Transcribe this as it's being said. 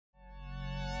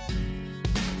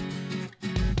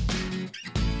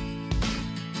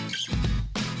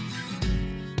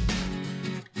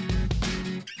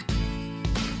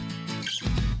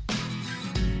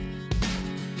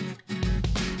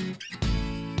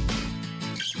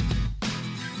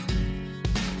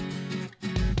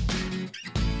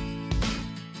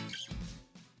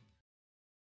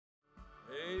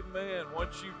Amen.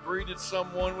 Once you've greeted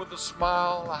someone with a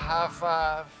smile, a high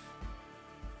five,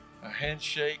 a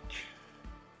handshake,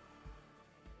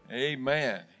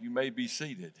 amen, you may be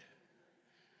seated.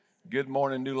 Good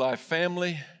morning, New Life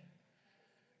family.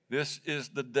 This is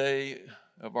the day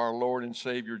of our Lord and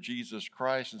Savior Jesus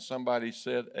Christ, and somebody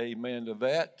said amen to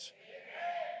that.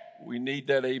 We need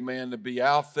that amen to be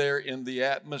out there in the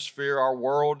atmosphere. Our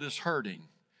world is hurting.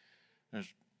 There's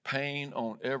pain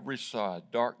on every side,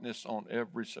 darkness on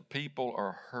every side. People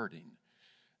are hurting.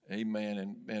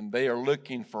 Amen. And they are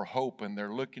looking for hope, and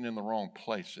they're looking in the wrong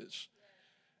places.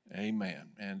 Amen.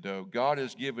 And God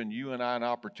has given you and I an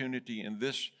opportunity in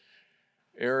this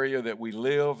area that we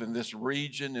live, in this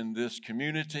region, in this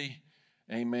community,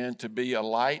 amen, to be a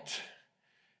light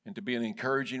and to be an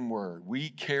encouraging word. We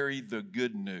carry the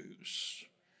good news.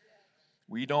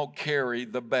 We don't carry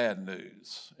the bad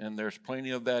news, and there's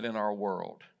plenty of that in our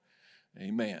world.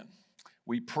 Amen.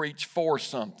 We preach for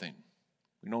something.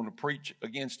 We don't preach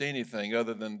against anything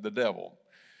other than the devil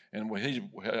and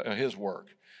his work.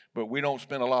 But we don't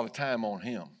spend a lot of time on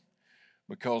him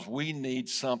because we need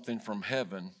something from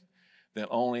heaven that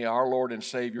only our Lord and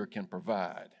Savior can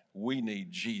provide. We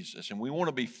need Jesus, and we want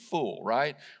to be full,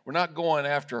 right? We're not going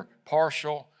after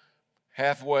partial,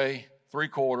 halfway,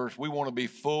 three-quarters. We want to be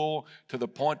full to the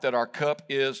point that our cup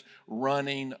is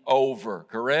running over,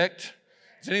 correct?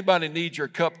 Does anybody need your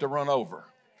cup to run over?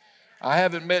 I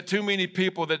haven't met too many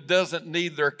people that doesn't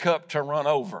need their cup to run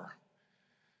over.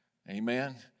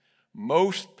 Amen.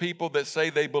 Most people that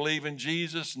say they believe in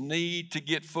Jesus need to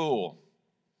get full.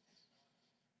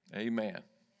 Amen.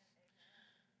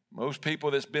 Most people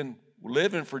that's been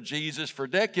living for Jesus for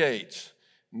decades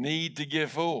need to get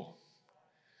full.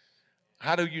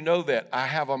 How do you know that? I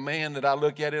have a man that I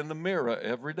look at in the mirror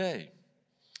every day.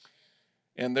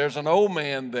 And there's an old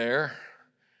man there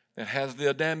that has the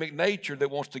Adamic nature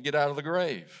that wants to get out of the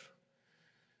grave.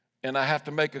 And I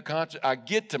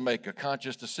get to make a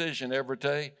conscious decision every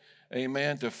day,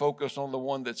 amen, to focus on the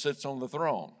one that sits on the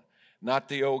throne, not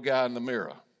the old guy in the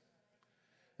mirror.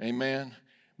 Amen.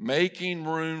 Making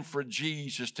room for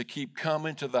Jesus to keep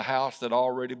coming to the house that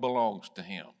already belongs to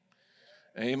him.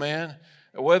 Amen.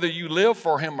 Whether you live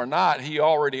for him or not, he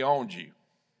already owns you.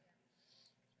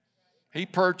 He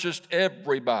purchased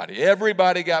everybody.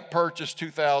 Everybody got purchased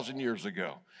 2,000 years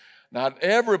ago. Not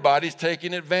everybody's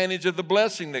taking advantage of the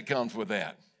blessing that comes with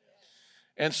that.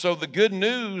 And so the good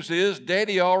news is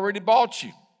Daddy already bought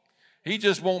you. He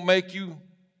just won't make you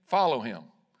follow him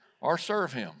or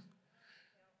serve him.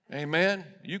 Amen.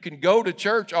 You can go to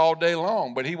church all day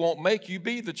long, but he won't make you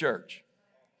be the church.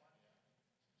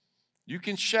 You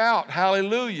can shout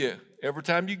hallelujah every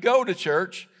time you go to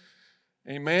church.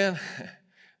 Amen.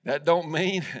 That don't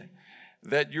mean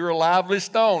that you're a lively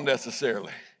stone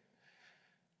necessarily.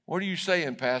 What are you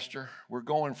saying, Pastor? We're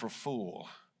going for full.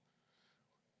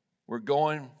 We're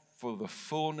going for the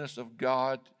fullness of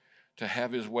God to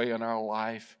have his way in our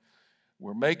life.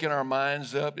 We're making our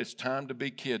minds up. It's time to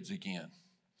be kids again.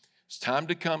 It's time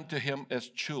to come to him as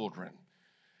children.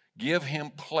 Give him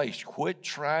place. Quit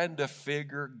trying to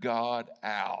figure God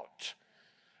out.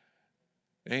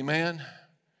 Amen.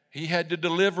 He had to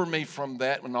deliver me from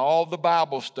that in all the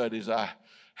Bible studies I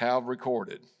have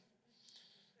recorded.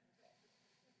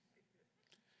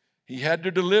 He had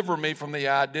to deliver me from the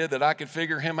idea that I could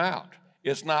figure him out.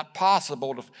 It's not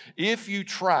possible to, if you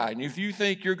try and if you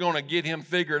think you're going to get him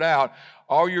figured out,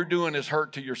 all you're doing is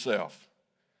hurt to yourself.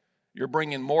 You're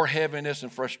bringing more heaviness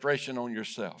and frustration on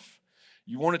yourself.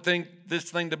 You want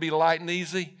this thing to be light and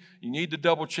easy? You need to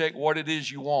double check what it is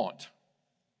you want.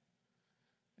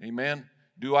 Amen.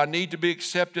 Do I need to be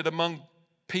accepted among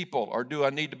people, or do I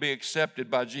need to be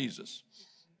accepted by Jesus?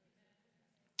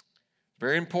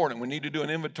 Very important. We need to do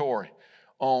an inventory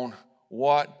on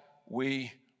what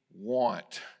we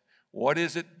want. What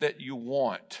is it that you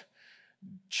want?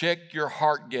 Check your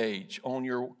heart gauge on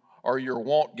your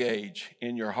want gauge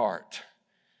in your heart.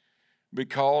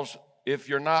 Because if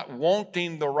you're not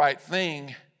wanting the right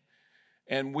thing,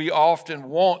 and we often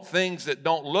want things that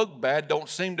don't look bad, don't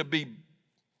seem to be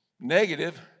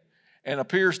negative, and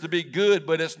appears to be good,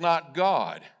 but it's not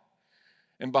God.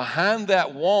 And behind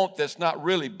that want that's not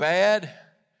really bad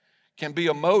can be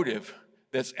a motive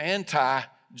that's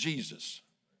anti-Jesus.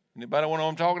 Anybody know what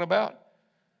I'm talking about?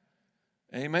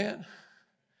 Amen.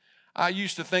 I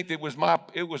used to think that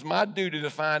it was my duty to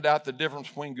find out the difference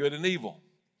between good and evil.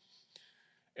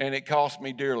 And it cost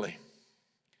me dearly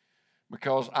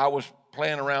because I was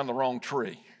playing around the wrong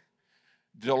tree.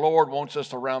 The Lord wants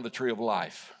us around the tree of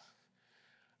life.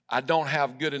 I don't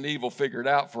have good and evil figured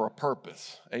out for a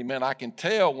purpose. Amen. I can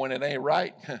tell when it ain't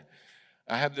right.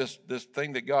 I have this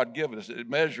thing that God given us. It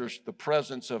measures the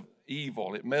presence of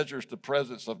evil. It measures the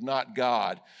presence of not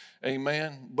God.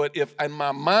 Amen. But if in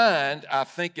my mind I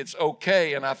think it's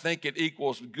okay and I think it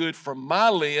equals good from my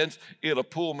lens, it'll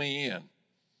pull me in.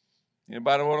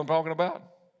 Anybody know what I'm talking about?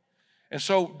 And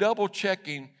so double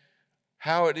checking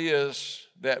how it is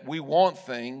that we want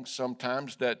things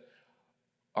sometimes that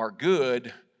are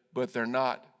good, but they're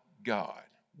not God.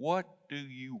 What do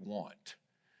you want?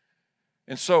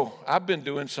 And so I've been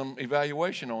doing some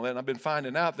evaluation on that, and I've been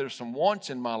finding out there's some wants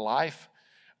in my life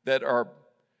that are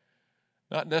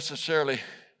not necessarily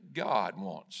God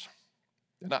wants.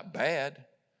 They're not bad.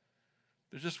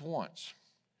 They're just wants.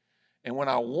 And when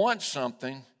I want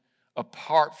something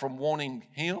apart from wanting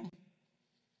Him,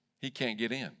 He can't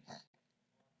get in.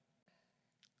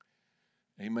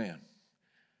 Amen.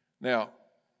 Now,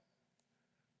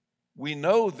 we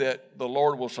know that the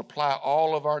Lord will supply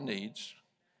all of our needs,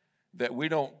 that we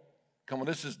don't, come on,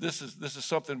 this is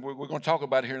something we're going to talk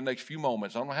about here in the next few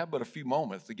moments. I don't have but a few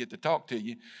moments to get to talk to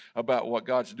you about what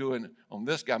God's doing on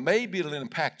this guy. Maybe it'll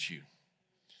impact you.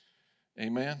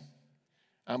 Amen.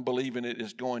 I'm believing it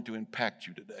is going to impact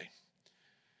you today.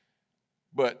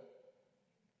 But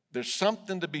there's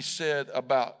something to be said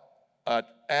about an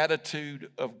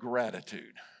attitude of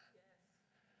gratitude.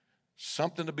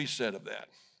 Something to be said of that.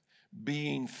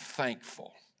 Being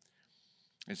thankful.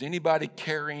 Is anybody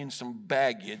carrying some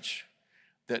baggage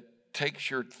that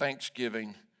takes your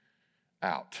Thanksgiving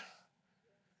out?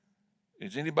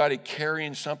 Is anybody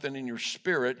carrying something in your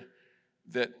spirit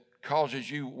that causes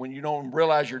you, when you don't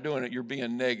realize you're doing it, you're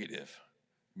being negative?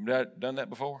 You done that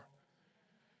before?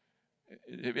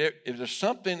 If there's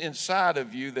something inside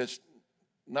of you that's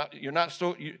not,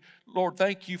 Lord,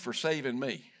 thank you for saving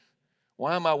me.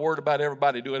 Why am I worried about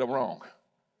everybody doing it wrong?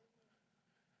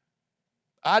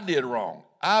 I did wrong.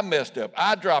 I messed up.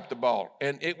 I dropped the ball.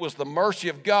 And it was the mercy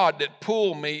of God that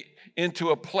pulled me into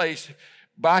a place.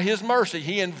 By His mercy,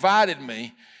 He invited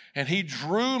me, and He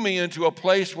drew me into a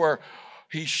place where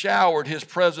He showered His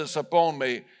presence upon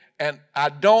me. And I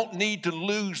don't need to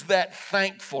lose that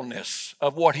thankfulness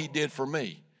of what He did for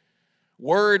me.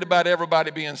 Worried about everybody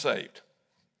being saved.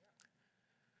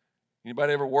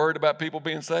 Anybody ever worried about people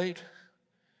being saved?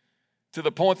 To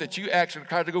the point that you actually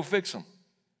tried to go fix them.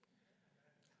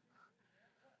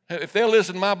 If they'll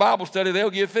listen to my Bible study, they'll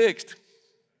get fixed.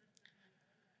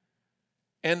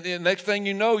 And the next thing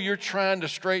you know, you're trying to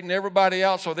straighten everybody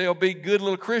out so they'll be good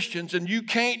little Christians, and you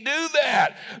can't do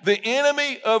that. The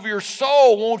enemy of your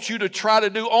soul wants you to try to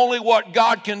do only what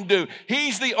God can do.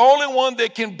 He's the only one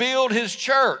that can build His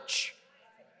church.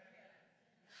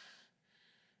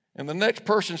 And the next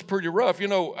person's pretty rough. You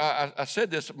know, I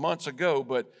said this months ago,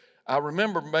 but I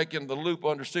remember making the loop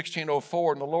under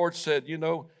 1604, and the Lord said, you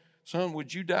know, son,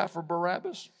 would you die for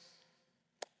Barabbas?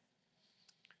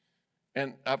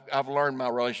 And I've learned my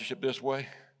relationship this way.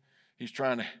 He's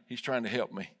trying to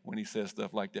help me when He says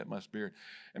stuff like that in my spirit.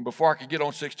 And before I could get on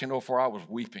 1604, I was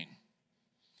weeping.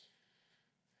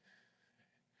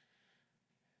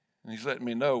 And He's letting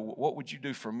me know, what would you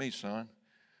do for me, son?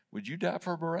 Would you die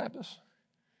for Barabbas?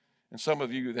 And some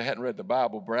of you that hadn't read the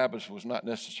Bible, Barabbas was not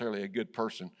necessarily a good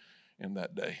person in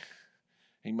that day.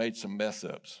 He made some mess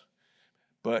ups.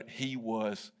 But he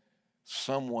was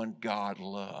someone God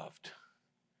loved.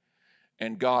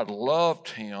 And God loved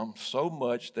him so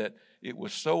much that it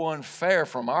was so unfair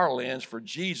from our lens for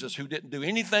Jesus, who didn't do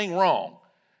anything wrong,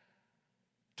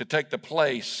 to take the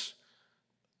place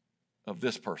of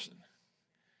this person,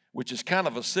 which is kind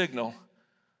of a signal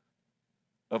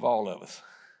of all of us.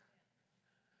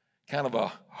 Kind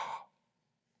of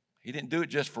He didn't do it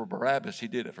just for Barabbas, He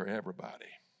did it for everybody.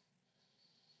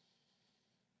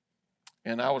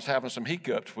 And I was having some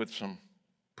hiccups with some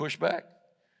pushback,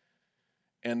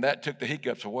 and that took the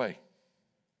hiccups away.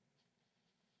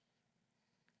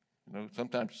 You know,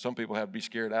 sometimes some people have to be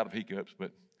scared out of hiccups,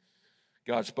 but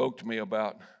God spoke to me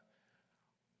about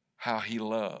how He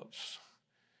loves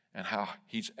and how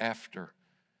He's after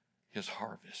His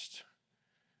harvest.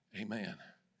 Amen.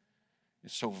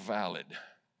 It's so valid.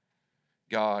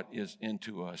 God is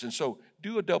into us. And so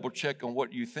do a double check on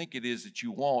what you think it is that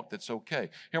you want that's okay.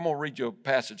 Here, I'm going to read you a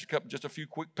passage, just a few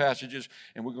quick passages,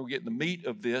 and we're going to get in the meat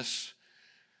of this.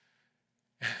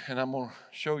 And I'm going to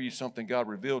show you something God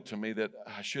revealed to me that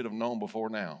I should have known before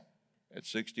now at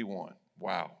 61.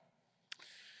 Wow.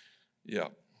 Yeah.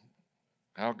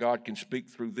 How God can speak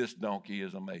through this donkey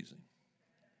is amazing.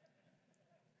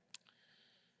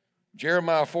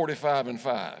 Jeremiah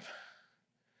 45:5.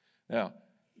 Now,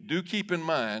 do keep in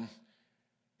mind,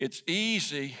 it's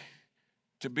easy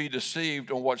to be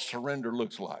deceived on what surrender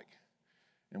looks like.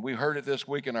 And we heard it this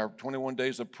week in our 21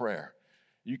 days of prayer.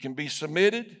 You can be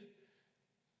submitted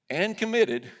and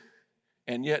committed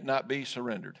and yet not be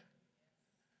surrendered.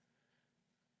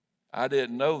 I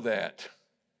didn't know that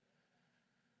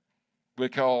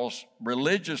because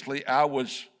religiously I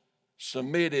was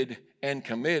submitted and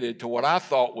committed to what I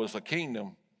thought was the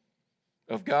kingdom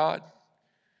of God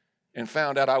and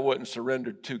found out I wasn't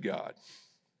surrendered to God.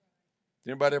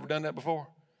 Anybody ever done that before?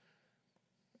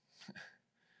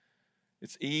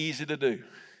 It's easy to do.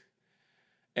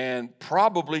 And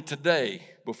probably today,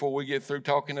 before we get through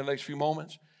talking in the next few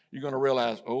moments, you're going to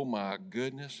realize, oh my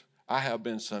goodness, I have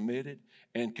been submitted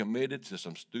and committed to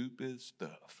some stupid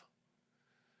stuff.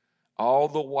 All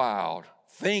the while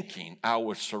thinking I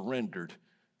was surrendered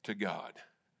to God.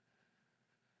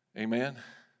 Amen?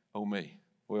 Oh me.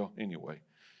 Well, anyway.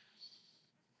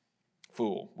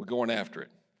 Fool. We're going after it.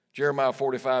 Jeremiah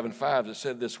 45:5, it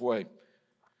said this way.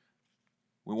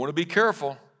 We want to be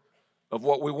careful of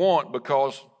what we want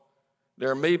because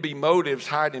there may be motives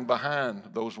hiding behind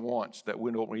those wants that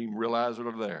we don't even realize that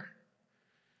are there.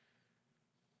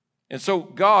 And so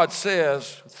God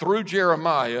says through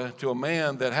Jeremiah to a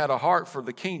man that had a heart for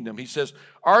the kingdom, he says,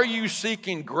 are you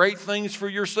seeking great things for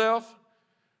yourself?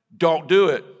 Don't do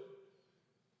it.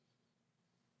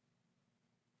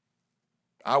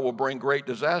 I will bring great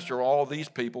disaster on all these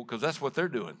people because that's what they're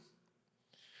doing.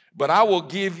 But I will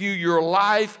give you your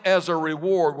life as a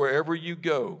reward wherever you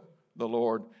go. The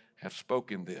Lord hath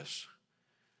spoken this.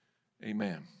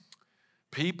 Amen.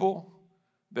 People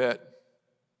that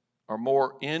are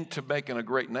more into making a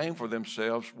great name for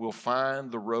themselves will find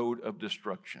the road of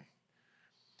destruction.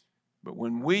 But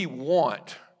when we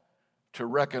want to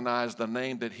recognize the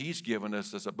name that he's given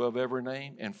us as above every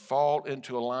name and fall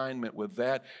into alignment with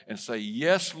that and say,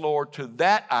 yes, Lord, to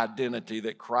that identity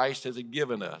that Christ has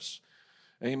given us.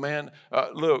 Amen.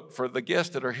 Look, for the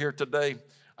guests that are here today,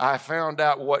 I found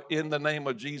out what in the name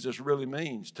of Jesus really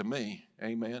means to me.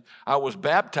 Amen. I was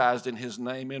baptized in his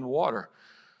name in water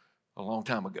a long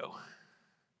time ago.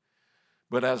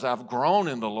 But as I've grown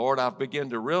in the Lord, I've begun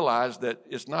to realize that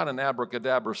it's not an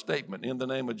abracadabra statement. In the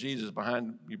name of Jesus,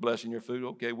 behind you blessing your food.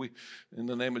 Okay, in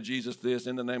the name of Jesus this,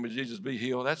 in the name of Jesus be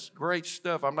healed. That's great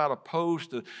stuff. I'm not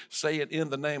opposed to saying in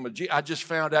the name of Jesus. I just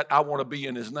found out I want to be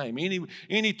in his name.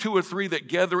 Any two or three that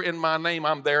gather in my name,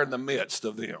 I'm there in the midst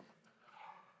of them.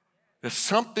 There's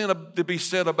something to be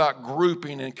said about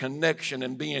grouping and connection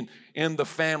and being in the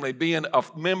family, being a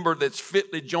member that's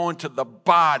fitly joined to the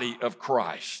body of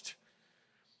Christ.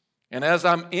 And as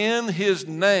I'm in his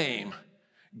name,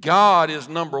 God is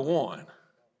number one.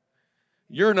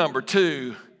 You're number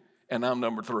two, and I'm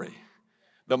number three.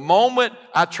 The moment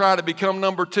I try to become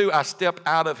number two, I step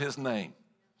out of his name.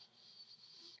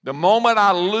 The moment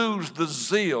I lose the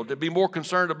zeal to be more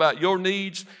concerned about your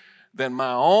needs than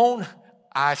my own,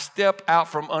 I step out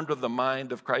from under the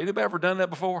mind of Christ. Anybody ever done that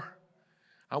before?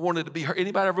 I wanted to be heard.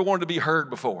 Anybody ever wanted to be heard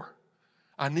before?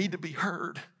 I need to be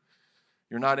heard.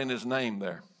 You're not in his name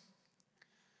there.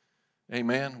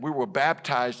 Amen. We were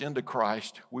baptized into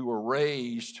Christ. We were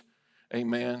raised,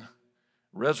 amen,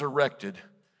 resurrected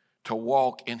to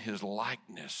walk in his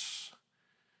likeness.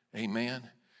 Amen.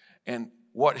 And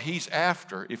what he's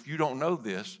after, if you don't know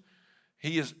this,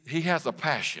 he has a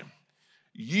passion.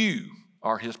 You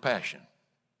are his passion.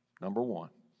 Number one.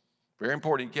 Very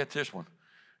important you get this one.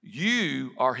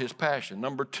 You are his passion.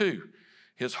 Number two,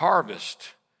 his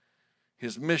harvest,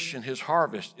 his mission, his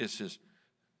harvest is his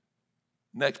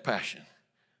next passion.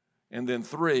 And then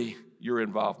three, your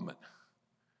involvement.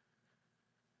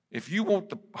 If you want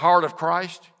the heart of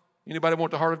Christ, anybody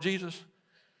want the heart of Jesus?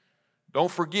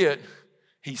 Don't forget,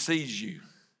 he sees you.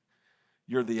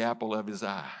 You're the apple of his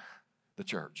eye, the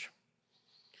church.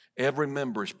 Every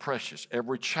member is precious.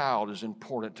 Every child is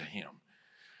important to him.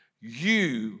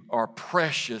 You are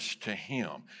precious to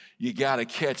him. You got to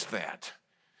catch that.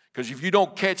 Because if you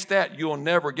don't catch that, you'll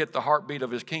never get the heartbeat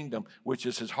of his kingdom, which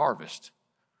is his harvest.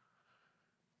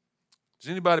 Does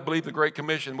anybody believe the Great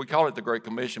Commission? We call it the Great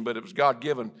Commission, but it was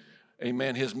God-given,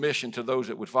 amen, his mission to those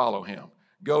that would follow him.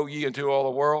 Go ye into all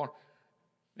the world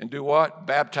and do what?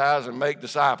 Baptize and make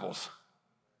disciples.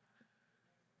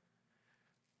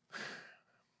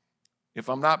 If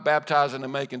I'm not baptizing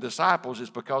and making disciples, it's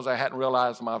because I hadn't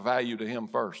realized my value to him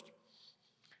first.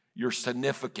 You're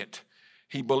significant.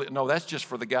 No, that's just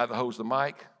for the guy that holds the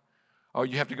mic. Or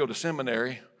you have to go to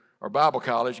seminary or Bible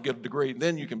college, get a degree, and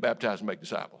then you can baptize and make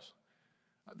disciples.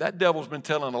 That devil's been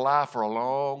telling a lie for a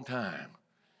long time.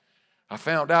 I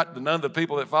found out that none of the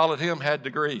people that followed him had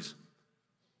degrees.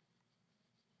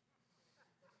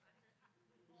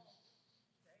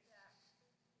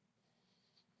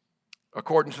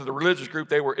 According to the religious group,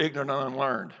 they were ignorant and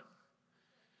unlearned.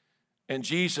 And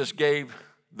Jesus gave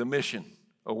the mission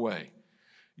away.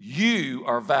 You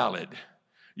are valid.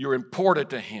 You're important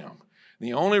to him.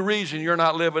 The only reason you're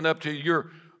not living up to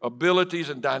your abilities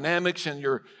and dynamics and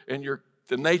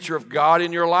the nature of God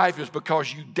in your life is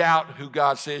because you doubt who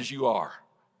God says you are.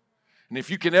 And if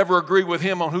you can ever agree with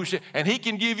him on and he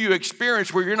can give you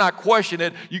experience where you're not questioning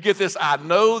it, you get this, I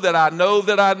know that I know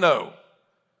that I know.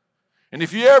 And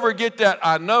if you ever get that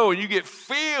I know and you get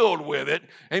filled with it,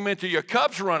 amen, till your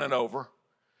cup's running over,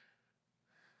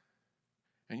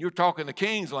 and you're talking the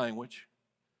king's language,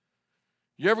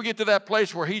 you ever get to that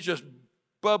place where he's just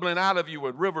bubbling out of you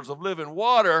with rivers of living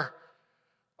water,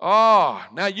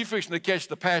 now you're fixing to catch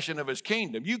the passion of his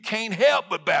kingdom. You can't help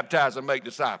but baptize and make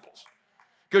disciples.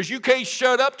 Because you can't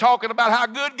shut up talking about how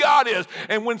good God is.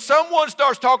 And when someone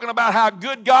starts talking about how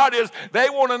good God is, they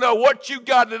want to know what you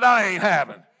got that I ain't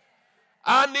having.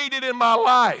 I need it in my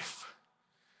life.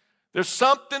 There's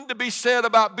something to be said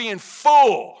about being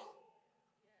full.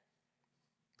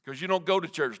 Because you don't go to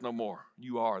church no more.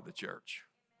 You are the church.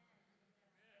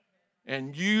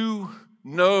 And you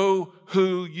know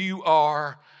who you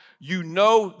are. You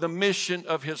know the mission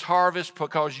of his harvest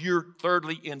because you're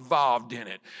thirdly involved in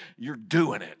it. You're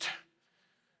doing it.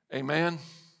 Amen?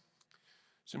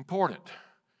 It's important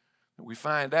that we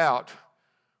find out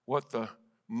what the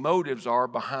motives are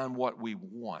behind what we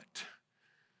want.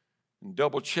 And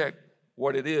double check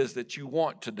what it is that you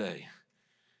want today.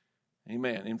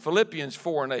 Amen. In Philippians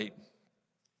 4:8,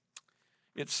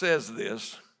 it says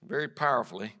this very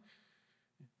powerfully.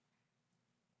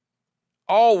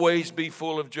 Always be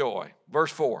full of joy.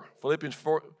 Verse 4, Philippians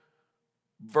 4,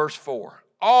 verse 4.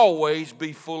 Always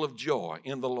be full of joy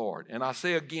in the Lord. And I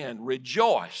say again,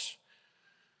 rejoice.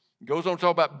 It goes on to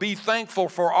talk about be thankful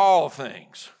for all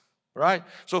things, right?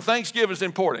 So Thanksgiving is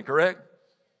important, correct?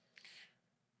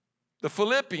 The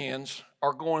Philippians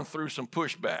are going through some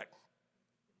pushback.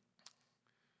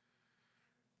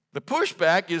 The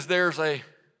pushback is there's a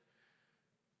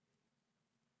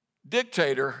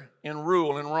dictator in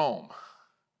rule in Rome.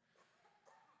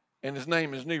 And his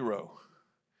name is Nero.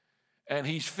 And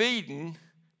he's feeding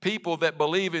people that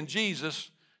believe in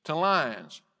Jesus to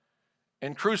lions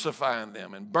and crucifying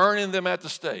them and burning them at the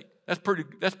stake. That's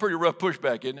pretty rough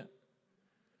pushback, isn't it?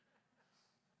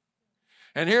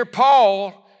 And here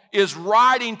Paul is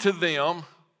writing to them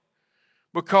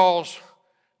because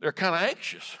they're kind of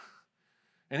anxious.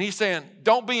 And he's saying,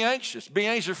 don't be anxious. Be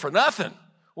anxious for nothing.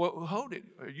 Well, hold it.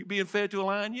 Are you being fed to a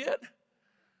lion yet?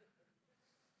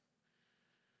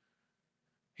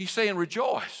 He's saying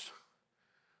rejoice.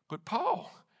 But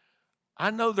Paul, I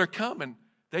know they're coming.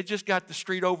 They just got the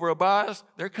street over by us.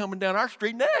 They're coming down our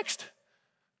street next.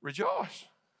 Rejoice.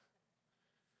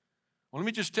 Well, let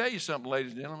me just tell you something,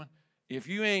 ladies and gentlemen. If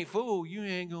you ain't full, you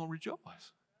ain't going to rejoice.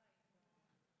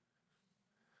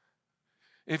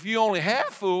 If you only half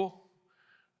full,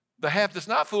 the half that's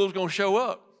not full is going to show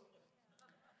up.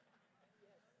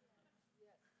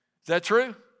 Is that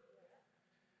true?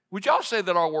 Would y'all say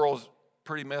that our world's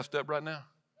pretty messed up right now?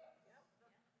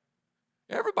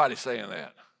 Everybody's saying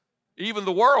that. Even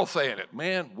the world saying it.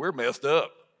 Man, we're messed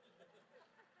up.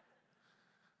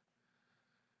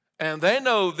 And they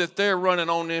know that they're running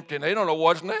on empty and they don't know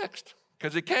what's next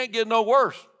because it can't get no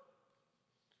worse.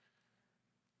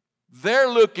 They're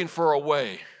looking for a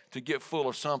way to get full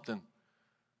of something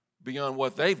beyond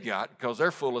what they've got because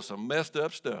they're full of some messed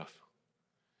up stuff.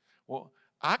 Well,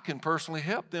 I can personally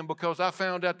help them because I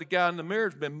found out the guy in the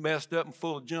mirror's been messed up and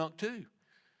full of junk too.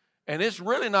 And it's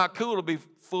really not cool to be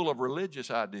full of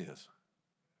religious ideas.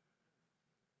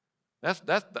 That's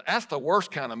the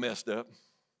worst kind of messed up.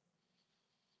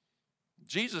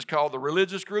 Jesus called the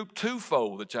religious group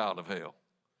twofold the child of hell.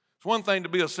 It's one thing to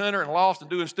be a sinner and lost and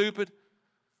doing stupid.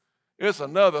 It's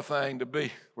another thing to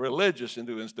be religious and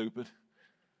doing stupid.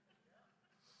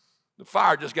 The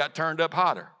fire just got turned up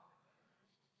hotter.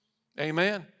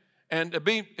 Amen. And to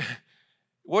be,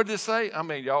 what did it say? I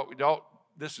mean, y'all,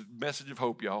 this is a message of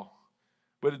hope, y'all.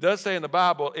 But it does say in the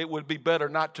Bible, it would be better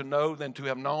not to know than to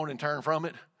have known and turn from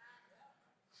it.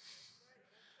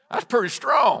 That's pretty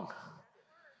strong.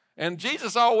 And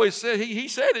Jesus always said, he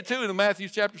said it too in Matthew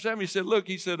chapter 7. He said, look,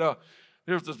 he said,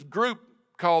 there's this group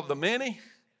called the many.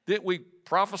 Didn't we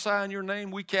prophesy in your name?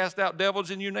 We cast out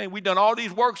devils in your name. We done all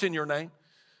these works in your name.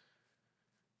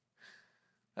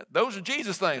 Those are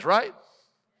Jesus things, right?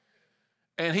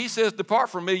 And he says, depart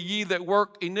from me, ye that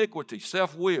work iniquity.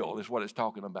 Self-will is what it's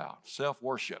talking about.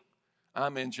 Self-worship.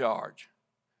 I'm in charge.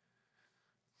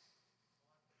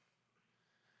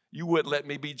 You wouldn't let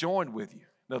me be joined with you.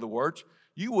 In other words,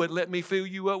 you wouldn't let me fill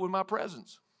you up with my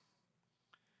presence.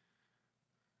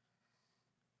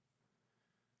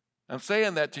 I'm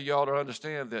saying that to y'all to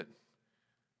understand that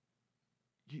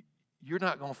you're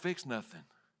not going to fix nothing.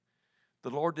 The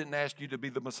Lord didn't ask you to be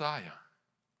the Messiah.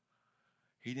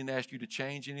 He didn't ask you to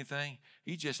change anything.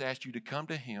 He just asked you to come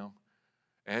to Him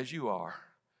as you are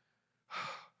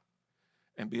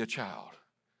and be a child.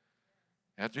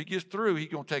 After He gets through, He's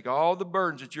going to take all the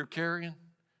burdens that you're carrying,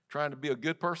 trying to be a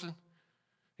good person.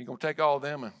 He's going to take all of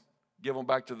them and give them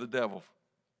back to the devil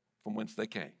from whence they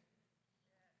came.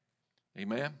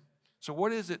 Amen? So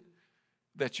what is it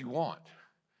that you want?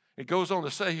 It goes on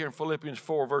to say here in Philippians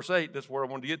 4, verse 8, that's where I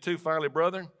wanted to get to. Finally,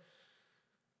 brethren,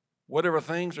 whatever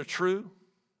things are true,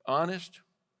 honest,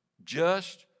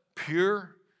 just,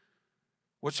 pure,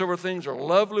 whatsoever things are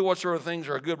lovely, whatsoever things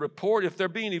are a good report, if there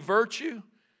be any virtue,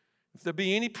 if there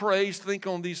be any praise, think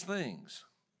on these things.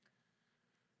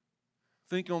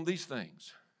 Think on these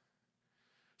things.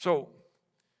 So,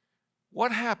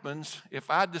 what happens if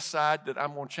I decide that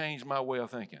I'm going to change my way of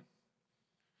thinking?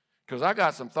 Because I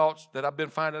got some thoughts that I've been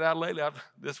finding out lately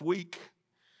this week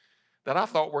that I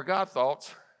thought were God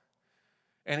thoughts.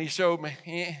 And He showed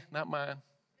me, not mine.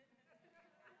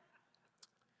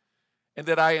 And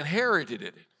that I inherited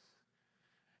it.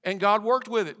 And God worked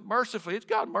with it mercifully. Is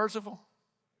God merciful?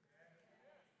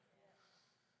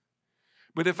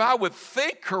 But if I would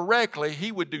think correctly,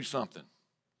 He would do something.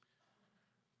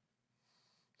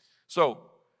 So,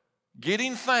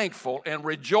 getting thankful and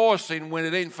rejoicing when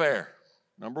it ain't fair,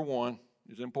 number one,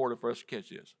 is important for us to catch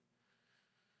this.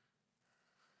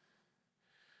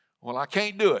 Well, I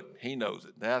can't do it. He knows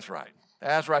it. That's right.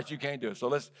 That's right, you can't do it.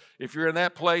 So if you're in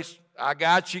that place, I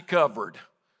got you covered.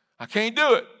 I can't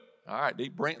do it. All right,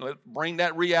 let's bring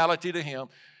that reality to Him.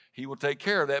 He will take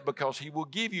care of that because He will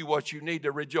give you what you need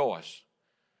to rejoice.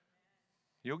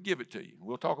 He'll give it to you.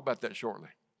 We'll talk about that shortly.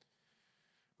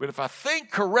 But if I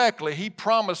think correctly, He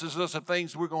promises us the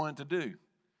things we're going to do.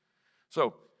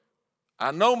 So I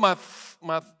know my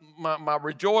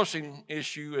rejoicing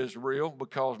issue is real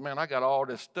because, man, I got all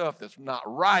this stuff that's not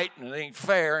right and it ain't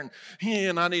fair, and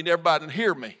I need everybody to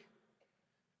hear me.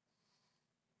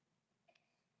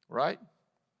 Right?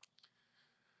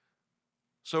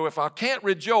 So if I can't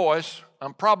rejoice,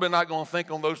 I'm probably not going to think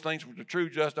on those things which are true,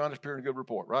 just, honest, pure, and good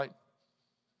report, right?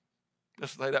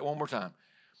 Let's say that one more time.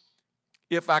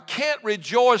 If I can't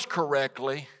rejoice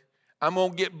correctly, I'm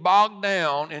going to get bogged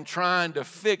down in trying to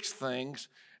fix things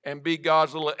and be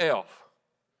God's little elf,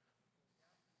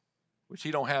 which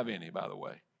He don't have any, by the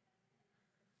way.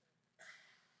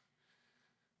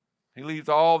 He leaves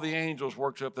all the angels,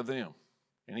 works up to them,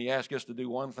 and He asks us to do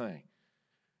one thing.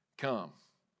 Come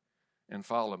and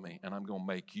follow me, and I'm going to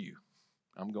make you.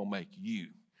 I'm going to make you.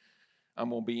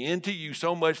 I'm going to be into you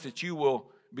so much that you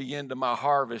will be into my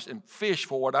harvest and fish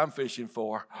for what I'm fishing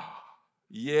for.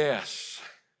 Yes.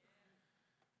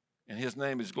 And His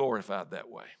name is glorified that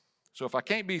way. So if I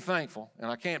can't be thankful and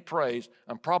I can't praise,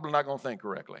 I'm probably not going to think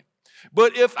correctly.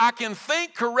 But if I can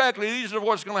think correctly, these are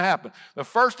what's going to happen. The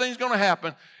first thing's going to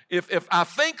happen, if I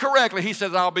think correctly, He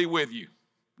says, I'll be with you.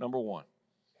 Number one.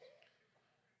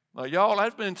 Now, y'all,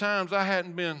 there's been times I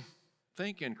hadn't been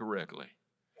thinking correctly.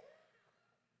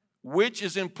 Which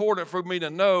is important for me to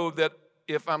know that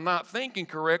if I'm not thinking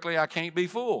correctly, I can't be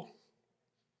full.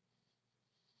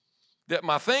 That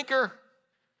my thinker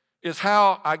is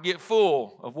how I get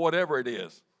full of whatever it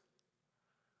is.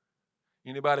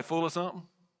 Anybody full of something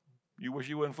you wish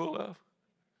you wasn't full of?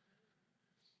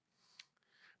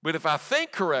 But if I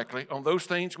think correctly on those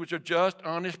things which are just,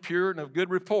 honest, pure, and of good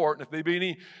report, and if there be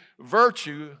any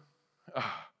virtue,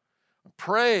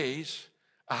 praise,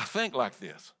 I think like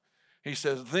this. He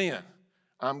says, then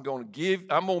I'm going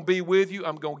to be with you.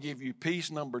 I'm going to give you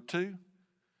peace, number two.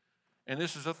 And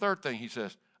this is the third thing. He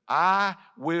says, I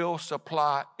will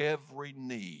supply every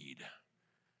need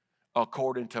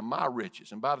according to my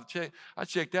riches. And by the check, I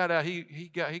checked that out.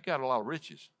 He got a lot of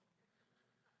riches.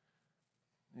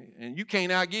 And you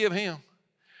can't outgive Him.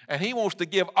 And He wants to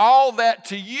give all that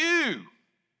to you.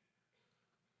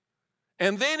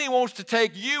 And then He wants to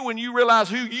take you, when you realize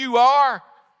who you are,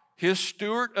 His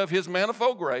steward of His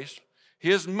manifold grace,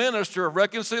 His minister of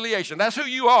reconciliation. That's who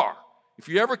you are. If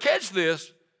you ever catch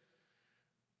this,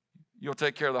 you'll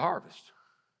take care of the harvest.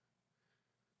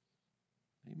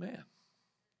 Amen.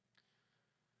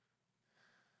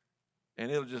 And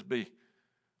it'll just be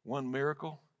one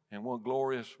miracle and one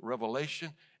glorious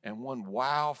revelation and one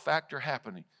wow factor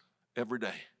happening every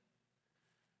day.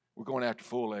 We're going after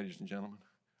full, ladies and gentlemen.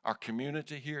 Our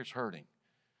community here is hurting,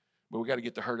 but we got to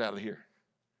get the hurt out of here.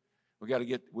 We got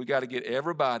to get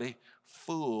everybody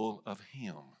full of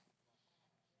Him.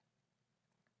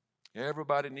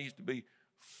 Everybody needs to be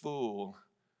full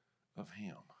of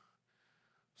Him.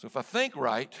 So if I think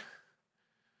right,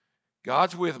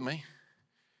 God's with me.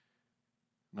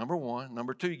 Number one.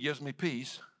 Number two, he gives me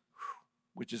peace,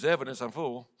 which is evidence I'm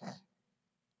full.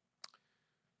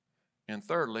 And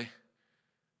thirdly,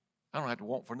 I don't have to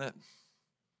want for nothing.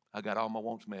 I got all my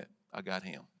wants met. I got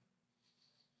him.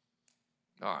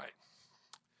 All right.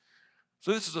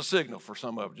 So this is a signal for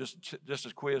some of you. Just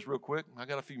a quiz real quick. I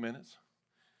got a few minutes.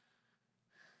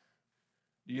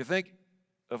 Do you think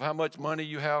of how much money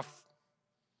you have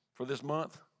for this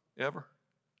month ever?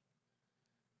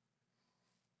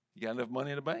 You got enough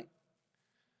money in the bank?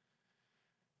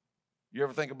 You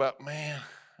ever think about, man,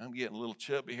 I'm getting a little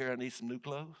chubby here. I need some new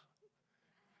clothes?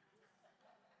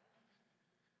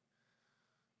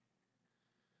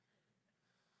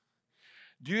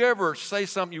 Do you ever say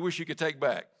something you wish you could take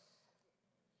back?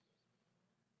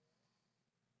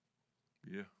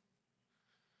 Yeah.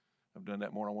 I've done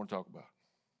that more than I want to talk about.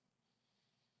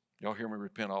 Y'all hear me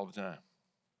repent all the time.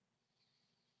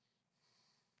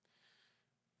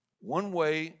 One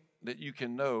way that you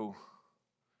can know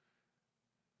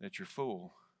that you're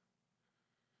full,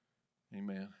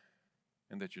 amen,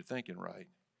 and that you're thinking right,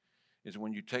 is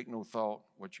when you take no thought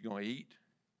what you're going to eat.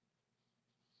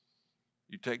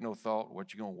 You take no thought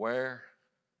what you're going to wear.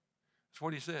 That's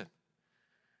what he said.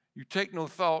 You take no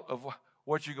thought of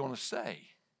what you're going to say.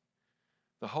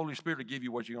 The Holy Spirit will give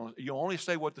you what you're going to. You only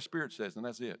say what the Spirit says, and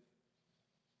that's it.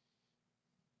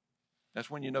 That's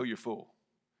when you know you're full.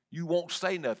 You won't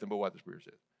say nothing but what the Spirit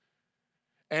says.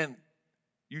 And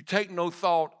you take no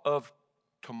thought of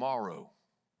tomorrow.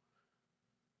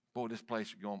 Boy, this place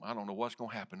is going, I don't know what's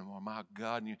going to happen tomorrow. My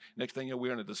God. And next thing you know,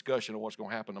 we're in a discussion of what's going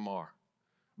to happen tomorrow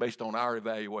based on our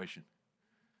evaluation.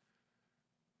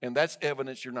 And that's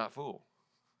evidence you're not full.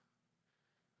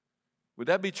 Would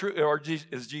that be true, or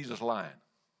is Jesus lying?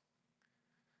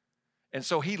 And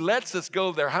so he lets us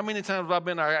go there. How many times have I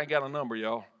been there? I got a number,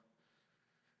 y'all.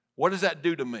 What does that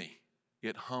do to me?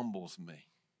 It humbles me.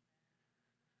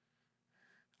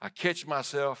 I catch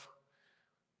myself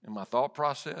in my thought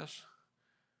process.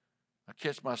 I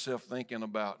catch myself thinking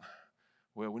about,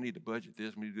 well, we need to budget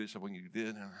this, we need to do this, so we can do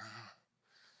this,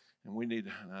 and we need,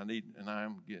 and I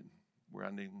am getting where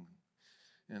I need,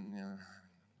 and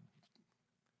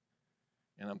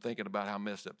I'm thinking about how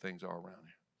messed up things are around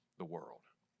here, the world.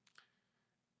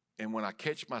 And when I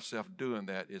catch myself doing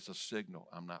that, it's a signal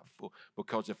I'm not full.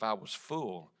 Because if I was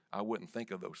full, I wouldn't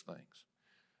think of those things.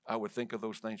 I would think of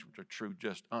those things which are true,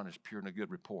 just, honest, pure, and a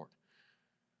good report.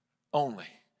 I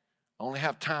only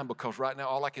have time because right now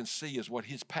all I can see is what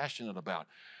he's passionate about.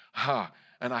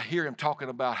 And I hear him talking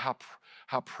about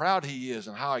how proud he is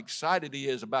and how excited he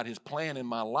is about his plan in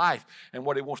my life and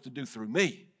what he wants to do through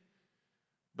me.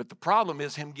 But the problem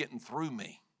is him getting through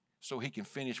me so he can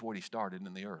finish what he started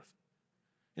in the earth.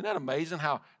 Isn't that amazing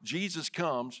how Jesus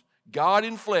comes, God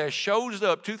in flesh, shows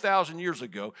up 2,000 years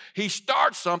ago. He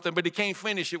starts something, but he can't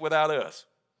finish it without us.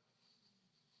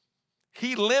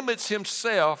 He limits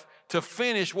himself to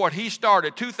finish what he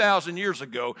started 2,000 years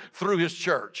ago through his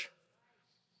church.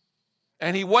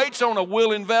 And he waits on a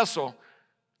willing vessel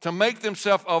to make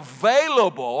themselves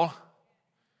available,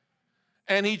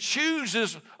 and he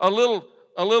chooses a little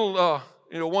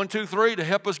 1, 2, 3 to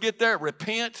help us get there.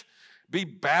 Repent, be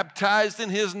baptized in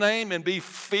his name, and be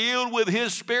filled with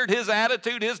his spirit, his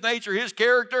attitude, his nature, his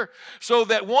character, so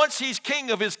that once he's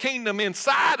king of his kingdom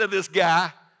inside of this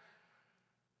guy,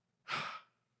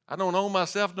 I don't own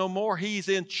myself no more. He's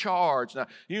in charge. Now,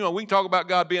 we can talk about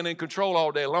God being in control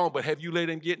all day long, but have you let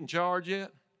him get in charge yet?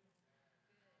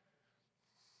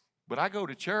 But I go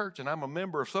to church, and I'm a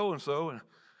member of so-and-so,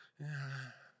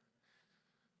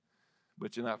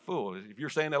 but you're not full. If you're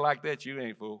saying it like that, you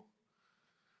ain't full.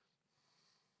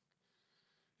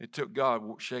 It took God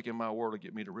shaking my world to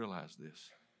get me to realize this.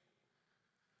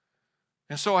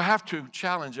 And so I have to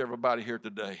challenge everybody here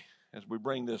today as we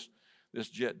bring this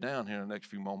jet down here in the next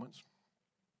few moments,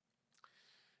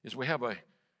 is we have a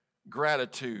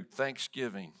gratitude,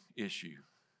 thanksgiving issue.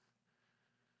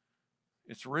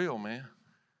 It's real, man.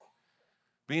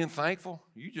 Being thankful,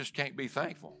 you just can't be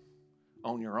thankful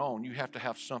on your own. You have to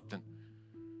have something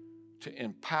to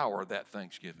empower that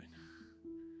thanksgiving.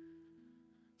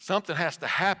 Something has to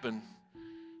happen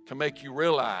to make you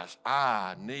realize,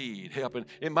 I need help. And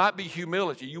it might be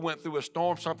humility. You went through a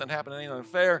storm, something happened, it ain't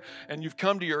unfair, and you've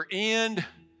come to your end,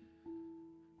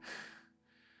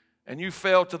 and you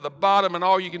fell to the bottom, and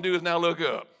all you can do is now look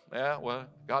up. Yeah, well,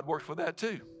 God works with that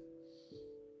too,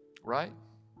 right?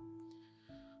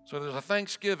 So there's a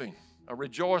thanksgiving, a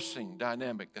rejoicing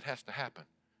dynamic that has to happen.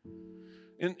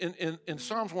 In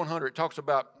Psalms 100, it talks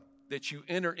about that you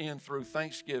enter in through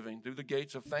thanksgiving, through the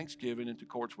gates of thanksgiving into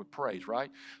courts with praise,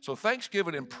 right? So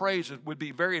thanksgiving and praise would be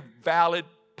a very valid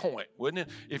point, wouldn't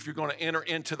it? If you're going to enter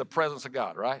into the presence of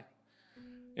God, right?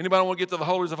 Anybody want to get to the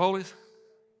holies of holies?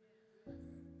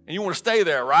 And you want to stay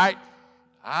there, right?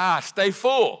 Stay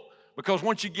full. Because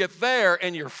once you get there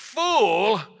and you're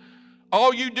full,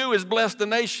 all you do is bless the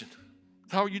nation.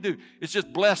 That's all you do. It's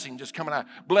just blessing just coming out.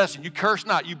 Blessing. You curse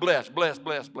not, you bless. Bless,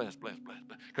 bless, bless, bless, bless.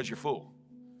 Because you're full.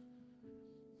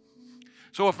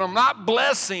 So if I'm not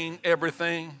blessing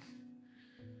everything,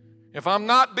 if I'm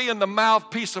not being the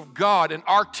mouthpiece of God and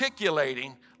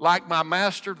articulating like my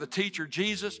master, the teacher,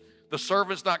 Jesus, the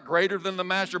servant's not greater than the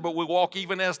master, but we walk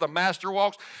even as the master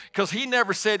walks, because he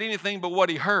never said anything but what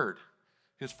he heard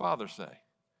his father say.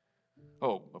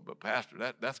 Oh, but pastor,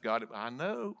 that's God. I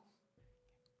know.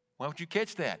 Why don't you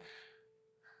catch that?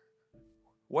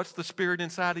 What's the spirit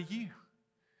inside of you?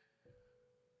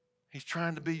 He's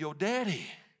trying to be your daddy.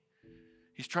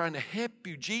 He's trying to help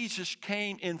you. Jesus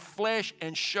came in flesh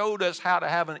and showed us how to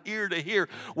have an ear to hear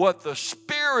what the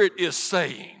Spirit is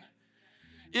saying.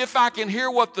 If I can hear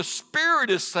what the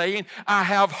Spirit is saying, I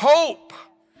have hope.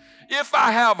 If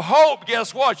I have hope,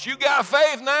 guess what? You got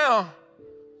faith now.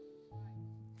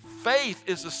 Faith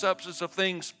is the substance of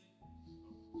things.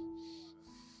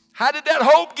 How did that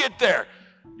hope get there?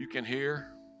 You can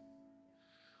hear,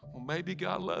 well, maybe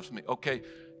God loves me. Okay,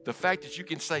 the fact that you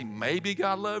can say maybe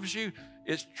God loves you,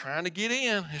 it's trying to get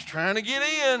in. It's trying to get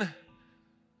in.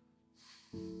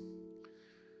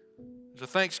 There's a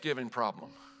Thanksgiving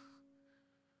problem.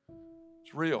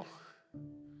 It's real.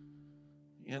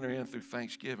 You enter in through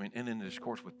thanksgiving and in this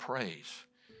course with praise.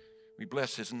 We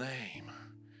bless his name.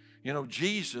 You know,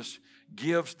 Jesus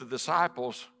gives the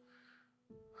disciples,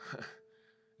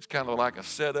 it's kind of like a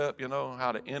setup, you know,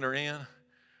 how to enter in.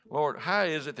 Lord, how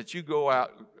is it that you go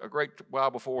out a great while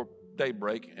before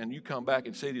daybreak and you come back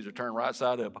and cities are turned right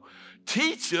side up?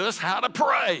 Teach us how to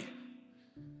pray.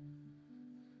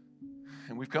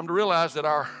 And we've come to realize that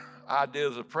our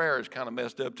ideas of prayer is kind of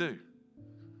messed up too.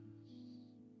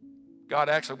 God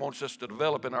actually wants us to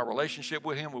develop in our relationship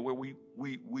with him where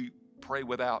we pray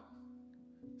without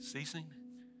ceasing.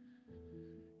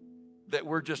 That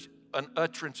we're just an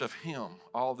utterance of him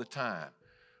all the time.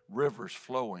 Rivers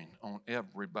flowing on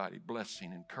everybody,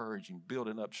 blessing, encouraging,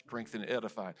 building up, strengthening,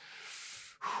 edifying.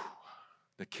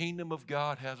 The kingdom of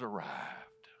God has arrived.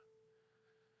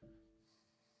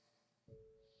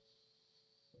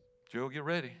 Joe, get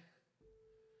ready.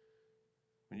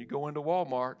 When you go into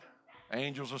Walmart,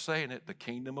 angels are saying it. The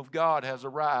kingdom of God has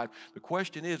arrived. The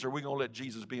question is, are we going to let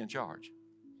Jesus be in charge?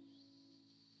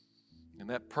 And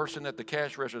that person at the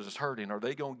cash register is hurting. Are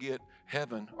they going to get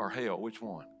heaven or hell? Which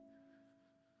one?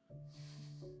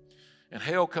 And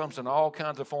hell comes in all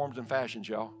kinds of forms and fashions,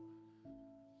 y'all.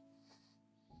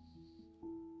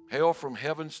 Hell, from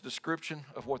heaven's description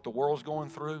of what the world's going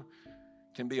through,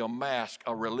 can be a mask,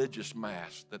 a religious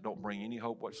mask that don't bring any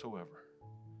hope whatsoever.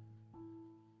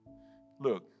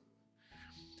 Look,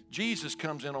 Jesus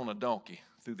comes in on a donkey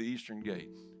through the eastern gate.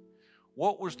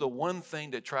 What was the one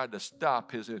thing that tried to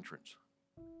stop his entrance?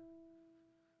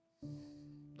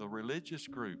 The religious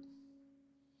group.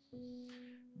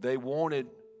 They wanted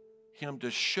him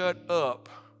to shut up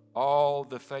all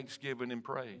the thanksgiving and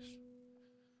praise.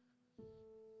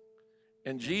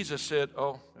 And Jesus said,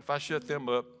 oh, if I shut them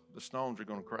up, the stones are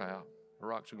going to cry out. The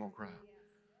rocks are going to cry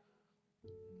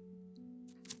out.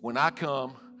 When I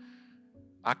come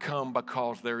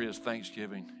because there is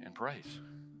thanksgiving and praise.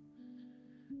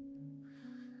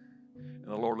 And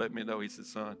the Lord let me know, he said,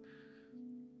 son,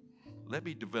 let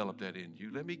me develop that in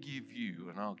you. Let me give you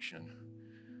an unction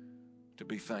to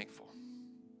be thankful.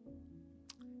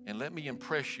 And let me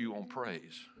impress you on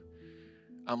praise.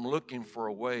 I'm looking for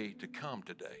a way to come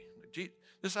today.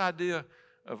 This idea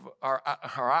of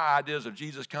our ideas of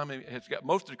Jesus coming has got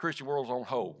most of the Christian world's on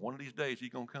hold. One of these days he's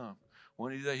going to come.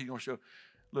 One of these days he's going to show.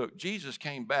 Look, Jesus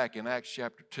came back in Acts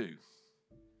chapter 2.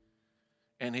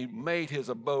 And he made his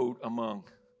abode among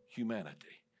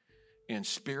humanity in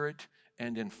spirit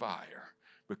and in fire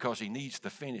because he needs to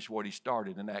finish what he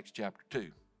started in Acts chapter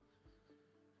 2.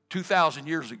 2,000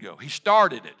 years ago. He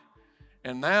started it.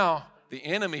 And now the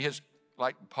enemy has,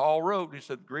 like Paul wrote, he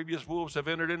said, grievous wolves have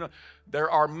entered in.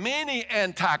 There are many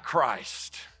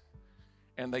antichrists,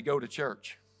 and they go to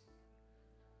church.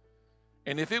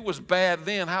 And if it was bad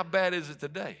then, how bad is it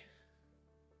today?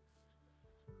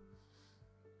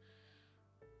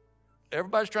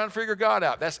 Everybody's trying to figure God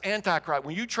out. That's antichrist.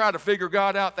 When you try to figure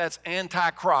God out, that's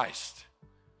antichrist.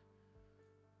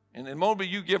 And the moment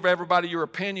you give everybody your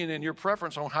opinion and your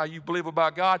preference on how you believe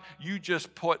about God, you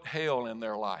just put hell in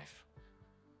their life.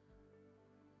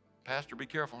 Pastor, be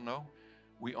careful. No.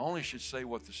 We only should say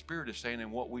what the Spirit is saying,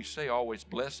 and what we say always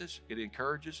blesses, it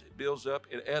encourages, it builds up,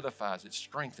 it edifies, it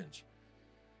strengthens.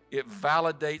 It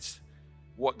validates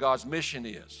what God's mission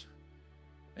is.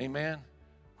 Amen.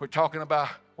 We're talking about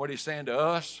what he's saying to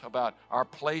us, about our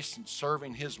place in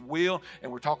serving his will,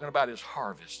 and we're talking about his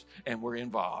harvest, and we're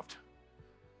involved.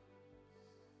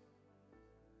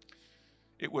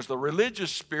 It was the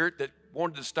religious spirit that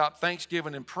wanted to stop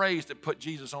thanksgiving and praise that put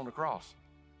Jesus on the cross.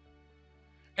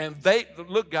 And they,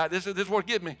 look, God, this is what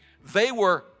gets me. They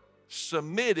were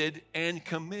submitted and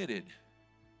committed,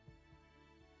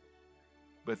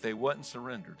 but they wasn't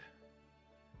surrendered.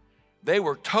 They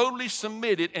were totally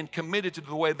submitted and committed to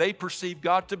the way they perceived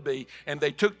God to be, and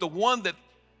they took the one that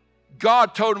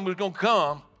God told them was going to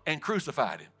come and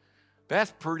crucified him.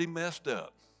 That's pretty messed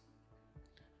up.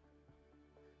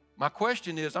 My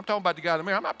question is, I'm talking about the guy in the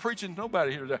mirror. I'm not preaching to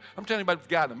nobody here today. I'm telling you about the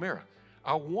guy in the mirror.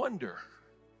 I wonder,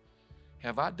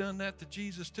 have I done that to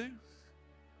Jesus too?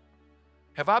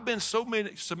 Have I been so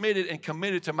submitted and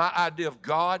committed to my idea of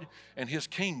God and his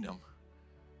kingdom,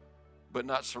 but